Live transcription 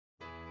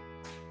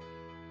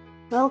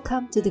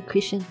Welcome to the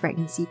Christian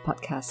Pregnancy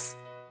Podcast.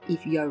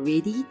 If you are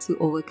ready to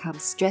overcome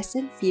stress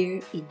and fear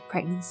in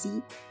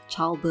pregnancy,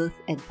 childbirth,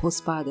 and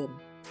postpartum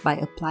by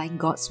applying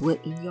God's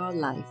Word in your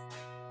life,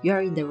 you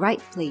are in the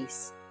right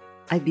place.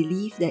 I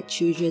believe that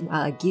children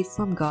are a gift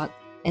from God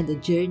and the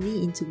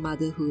journey into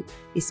motherhood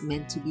is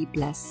meant to be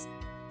blessed.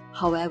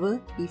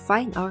 However, we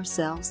find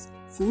ourselves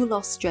full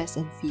of stress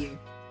and fear.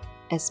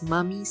 As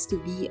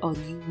mummies-to-be or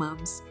new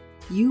moms,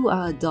 you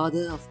are a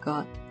daughter of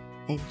God,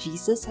 and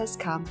Jesus has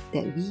come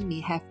that we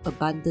may have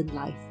abundant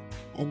life.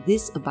 And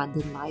this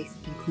abundant life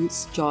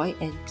includes joy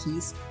and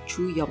peace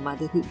through your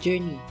motherhood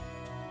journey.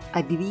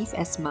 I believe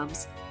as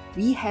moms,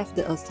 we have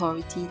the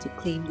authority to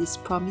claim this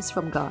promise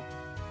from God.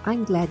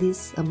 I'm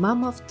Gladys, a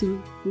mom of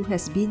two who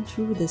has been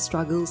through the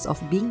struggles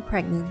of being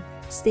pregnant,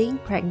 staying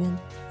pregnant,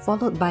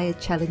 followed by a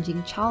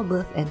challenging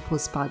childbirth and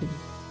postpartum.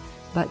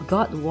 But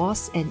God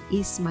was and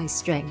is my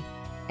strength,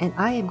 and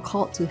I am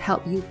called to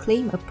help you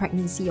claim a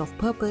pregnancy of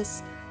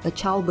purpose, a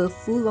childbirth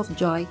full of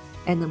joy,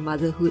 and a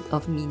motherhood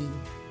of meaning.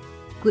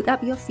 Put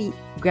up your feet,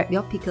 grab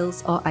your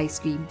pickles or ice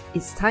cream.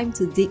 It's time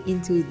to dig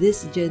into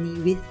this journey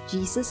with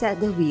Jesus at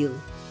the wheel.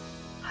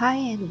 Hi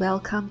and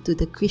welcome to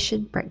the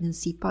Christian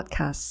Pregnancy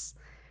Podcast.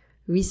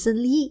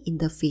 Recently in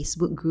the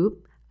Facebook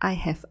group, I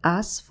have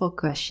asked for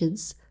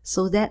questions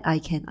so that I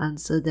can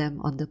answer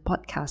them on the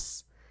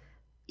podcast.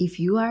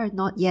 If you are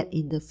not yet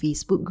in the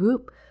Facebook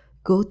group,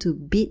 go to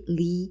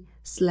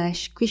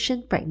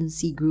bit.ly/Christian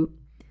Pregnancy Group.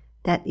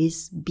 That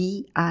is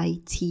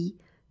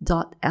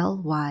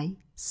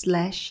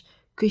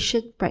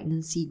bit.ly/Christian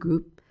Pregnancy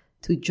Group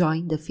to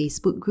join the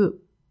Facebook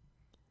group.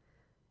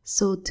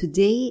 So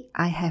today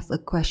I have a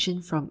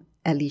question from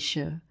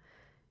Alicia.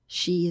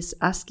 She is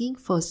asking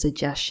for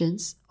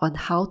suggestions on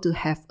how to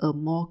have a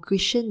more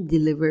Christian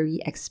delivery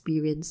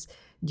experience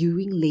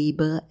during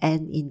labor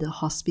and in the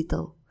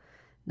hospital.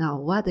 Now,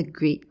 what a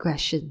great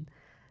question.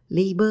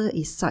 Labor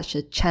is such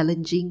a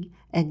challenging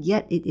and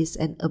yet it is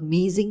an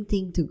amazing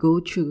thing to go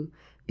through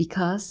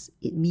because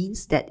it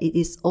means that it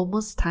is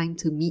almost time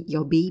to meet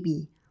your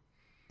baby.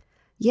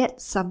 Yet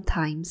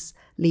sometimes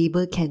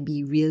labor can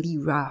be really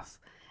rough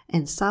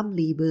and some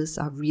labors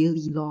are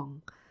really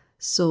long.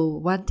 So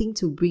wanting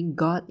to bring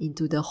God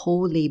into the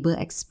whole labor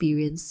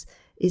experience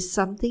is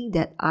something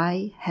that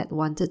I had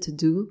wanted to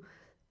do,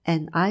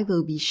 and I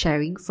will be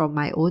sharing from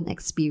my own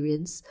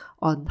experience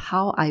on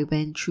how I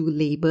went through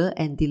labor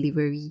and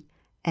delivery,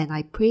 and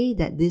I pray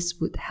that this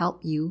would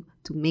help you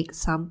to make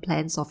some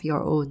plans of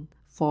your own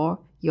for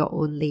your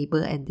own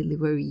labor and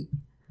delivery.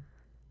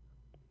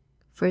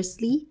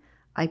 Firstly,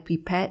 I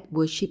prepared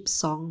worship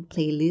song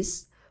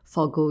playlists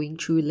for going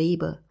through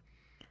labor.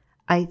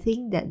 I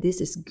think that this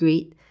is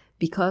great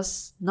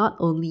because not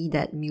only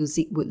that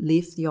music would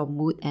lift your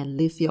mood and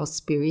lift your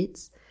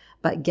spirits,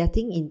 but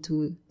getting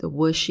into the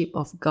worship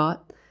of God,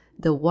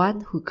 the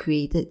one who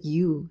created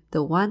you,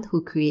 the one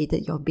who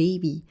created your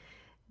baby,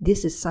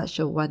 this is such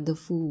a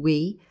wonderful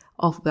way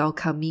of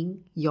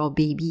welcoming your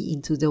baby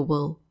into the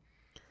world.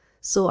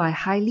 So I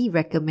highly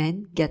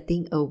recommend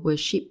getting a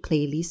worship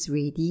playlist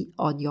ready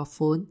on your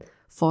phone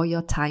for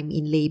your time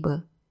in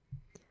labor.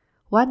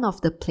 One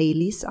of the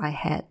playlists I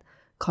had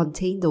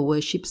contained the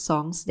worship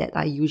songs that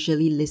I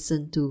usually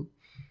listen to,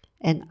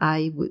 and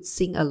I would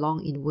sing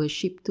along in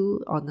worship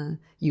too on a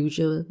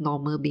usual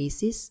normal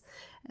basis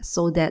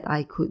so that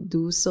I could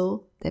do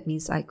so. That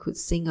means I could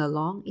sing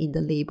along in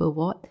the labor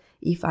ward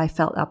if I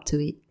felt up to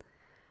it.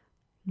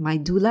 My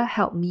doula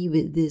helped me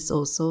with this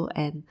also,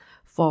 and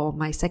for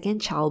my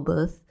second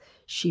childbirth,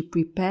 she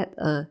prepared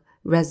a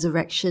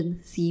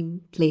resurrection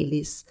theme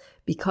playlist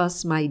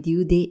because my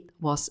due date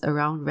was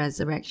around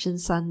Resurrection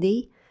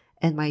Sunday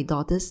and my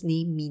daughter's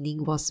name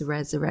meaning was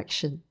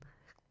resurrection.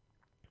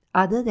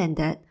 Other than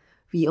that,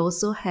 we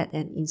also had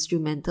an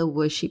instrumental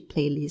worship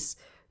playlist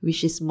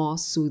which is more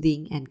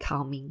soothing and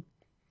calming.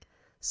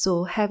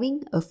 So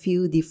having a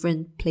few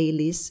different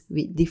playlists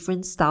with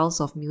different styles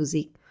of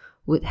music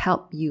would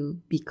help you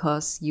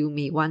because you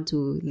may want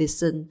to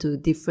listen to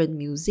different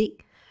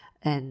music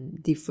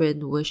and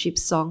different worship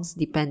songs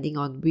depending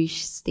on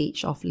which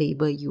stage of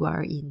labor you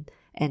are in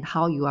and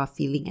how you are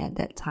feeling at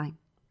that time.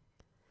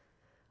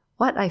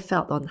 What I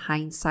felt on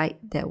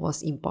hindsight that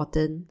was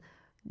important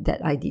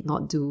that I did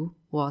not do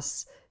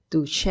was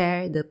to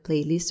share the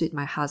playlist with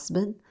my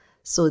husband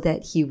so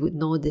that he would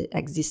know the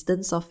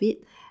existence of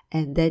it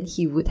and then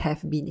he would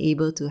have been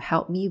able to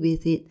help me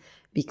with it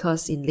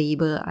because in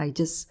labor I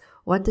just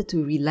wanted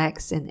to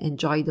relax and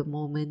enjoy the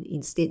moment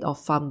instead of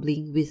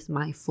fumbling with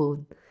my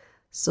phone.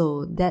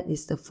 So that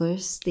is the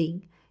first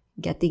thing,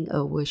 getting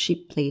a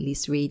worship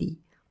playlist ready.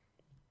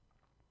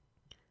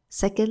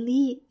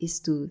 Secondly is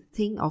to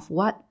think of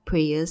what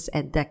prayers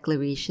and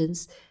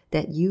declarations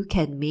that you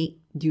can make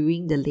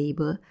during the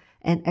labor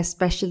and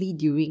especially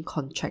during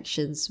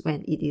contractions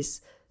when it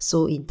is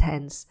so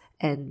intense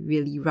and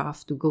really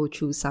rough to go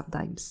through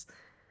sometimes.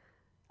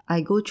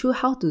 I go through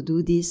how to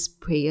do these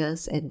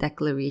prayers and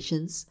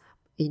declarations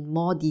in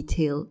more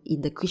detail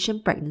in the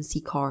Christian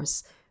Pregnancy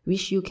course,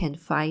 which you can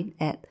find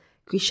at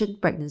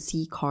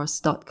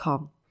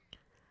christianpregnancycourse.com.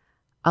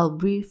 I'll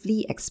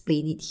briefly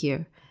explain it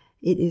here.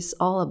 It is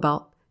all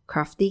about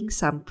crafting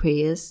some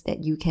prayers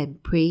that you can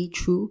pray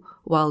through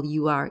while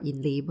you are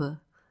in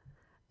labor.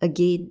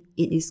 Again,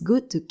 it is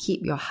good to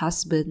keep your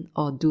husband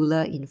or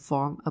doula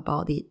informed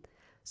about it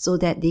so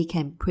that they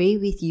can pray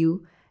with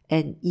you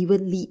and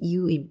even lead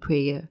you in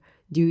prayer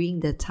during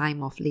the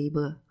time of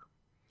labor.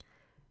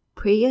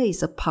 Prayer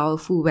is a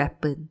powerful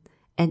weapon,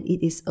 and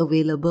it is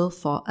available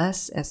for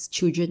us as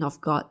children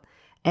of God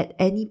at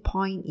any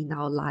point in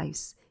our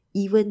lives,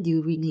 even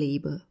during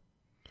labor.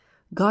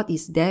 God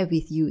is there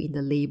with you in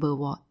the labor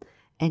ward,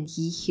 and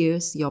He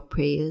hears your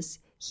prayers.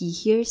 He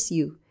hears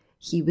you.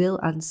 He will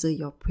answer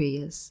your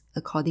prayers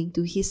according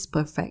to His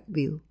perfect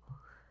will.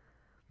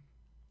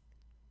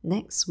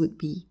 Next would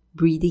be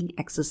breathing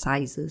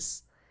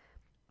exercises.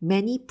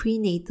 Many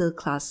prenatal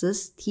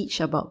classes teach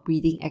about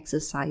breathing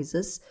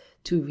exercises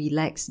to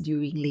relax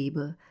during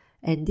labor,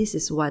 and this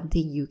is one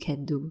thing you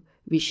can do,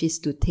 which is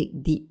to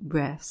take deep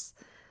breaths.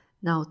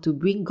 Now, to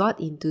bring God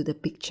into the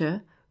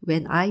picture,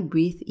 when I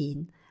breathe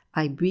in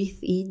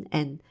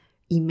and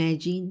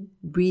imagine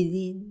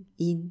breathing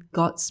in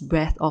God's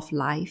breath of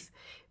life,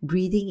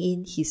 breathing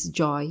in His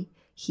joy,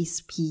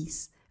 His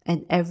peace,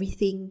 and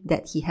everything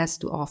that He has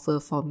to offer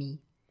for me.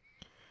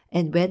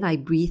 And when I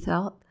breathe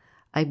out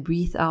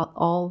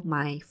all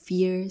my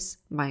fears,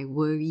 my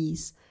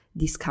worries,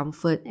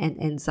 discomfort, and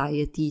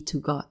anxiety to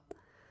God.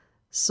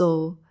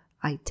 So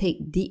I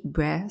take deep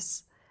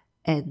breaths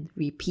and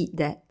repeat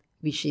that,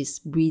 which is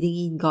breathing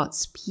in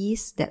God's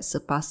peace that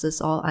surpasses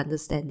all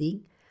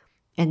understanding,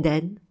 and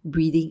then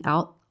breathing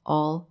out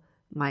all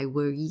my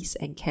worries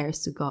and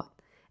cares to God.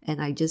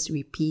 And I just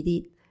repeat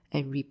it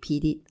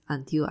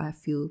until I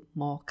feel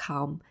more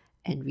calm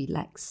and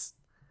relaxed.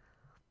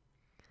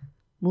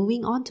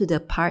 Moving on to the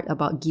part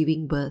about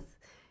giving birth,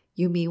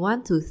 you may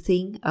want to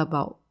think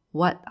about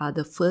what are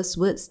the first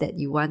words that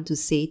you want to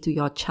say to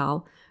your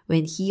child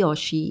when he or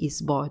she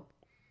is born.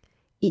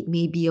 It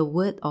may be a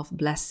word of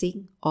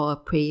blessing or a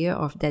prayer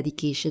of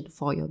dedication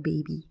for your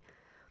baby.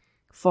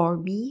 For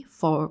me,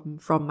 from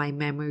my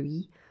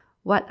memory,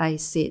 what I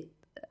said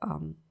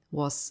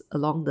was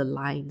along the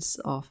lines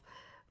of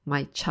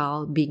my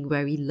child being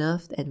very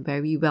loved and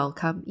very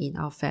welcome in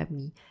our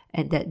family,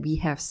 and that we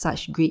have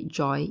such great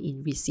joy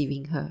in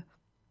receiving her.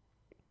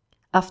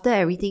 After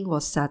everything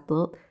was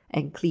settled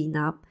and cleaned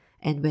up,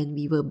 and when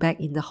we were back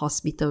in the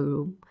hospital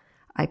room,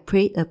 I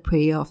prayed a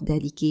prayer of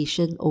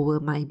dedication over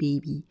my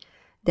baby,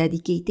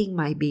 dedicating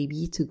my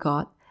baby to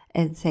God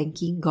and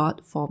thanking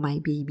God for my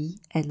baby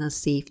and a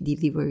safe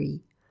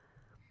delivery.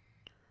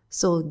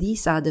 So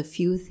these are the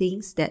few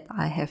things that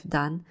I have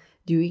done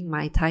during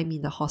my time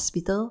in the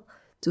hospital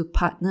to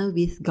partner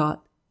with God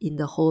in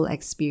the whole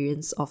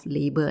experience of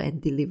labor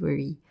and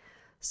delivery.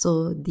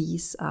 So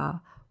these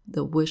are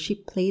the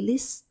worship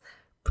playlists,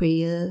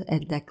 prayer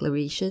and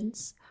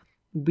declarations,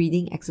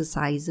 breathing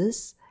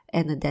exercises,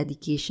 and a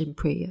dedication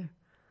prayer.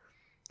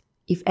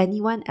 If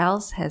anyone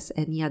else has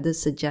any other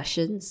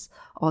suggestions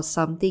or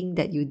something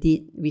that you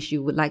did which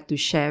you would like to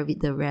share with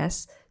the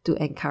rest to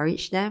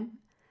encourage them,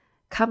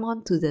 come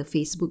on to the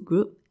Facebook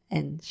group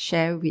and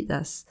share with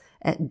us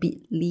at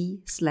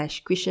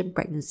bit.ly/Christian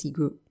Pregnancy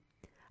Group.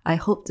 I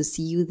hope to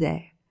see you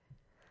there.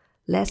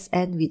 Let's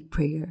end with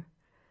prayer.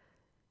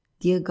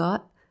 Dear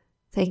God,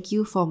 thank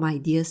you for my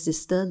dear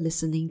sister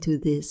listening to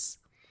this.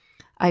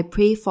 I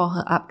pray for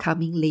her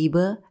upcoming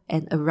labor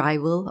and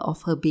arrival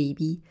of her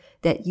baby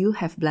that you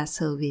have blessed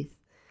her with.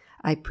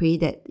 I pray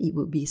that it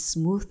would be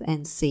smooth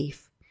and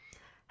safe.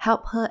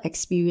 Help her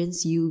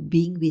experience you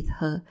being with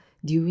her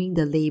during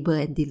the labor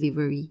and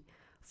delivery,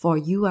 for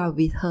you are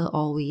with her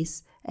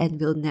always and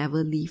will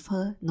never leave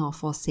her nor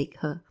forsake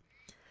her.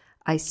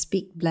 I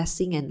speak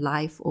blessing and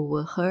life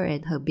over her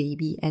and her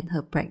baby and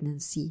her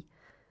pregnancy,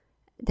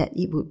 that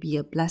it would be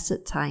a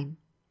blessed time.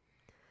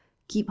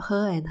 Keep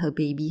her and her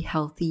baby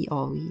healthy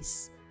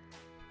always.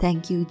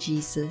 Thank you,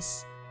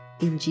 Jesus.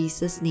 In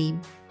Jesus'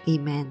 name,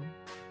 amen.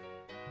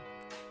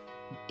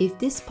 If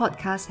this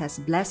podcast has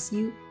blessed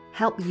you,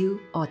 helped you,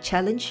 or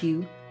challenged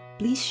you,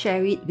 please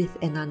share it with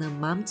another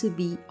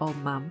mom-to-be or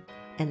mom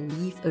and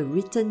leave a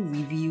written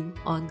review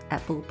on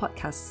Apple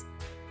Podcasts.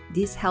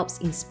 This helps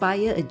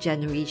inspire a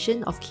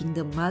generation of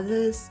kingdom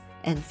mothers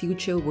and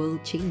future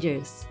world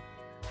changers.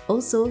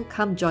 Also,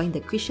 come join the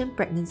Christian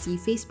Pregnancy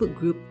Facebook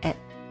group at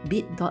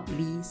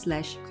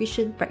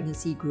bit.ly/Christian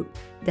Pregnancy Group.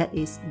 That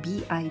is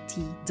bit.ly/Christian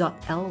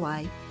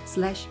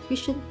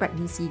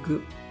Pregnancy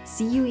Group.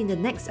 See you in the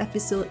next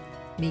episode.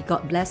 May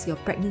God bless your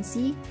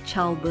pregnancy,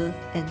 childbirth,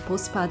 and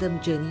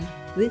postpartum journey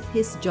with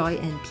His joy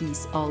and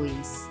peace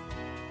always.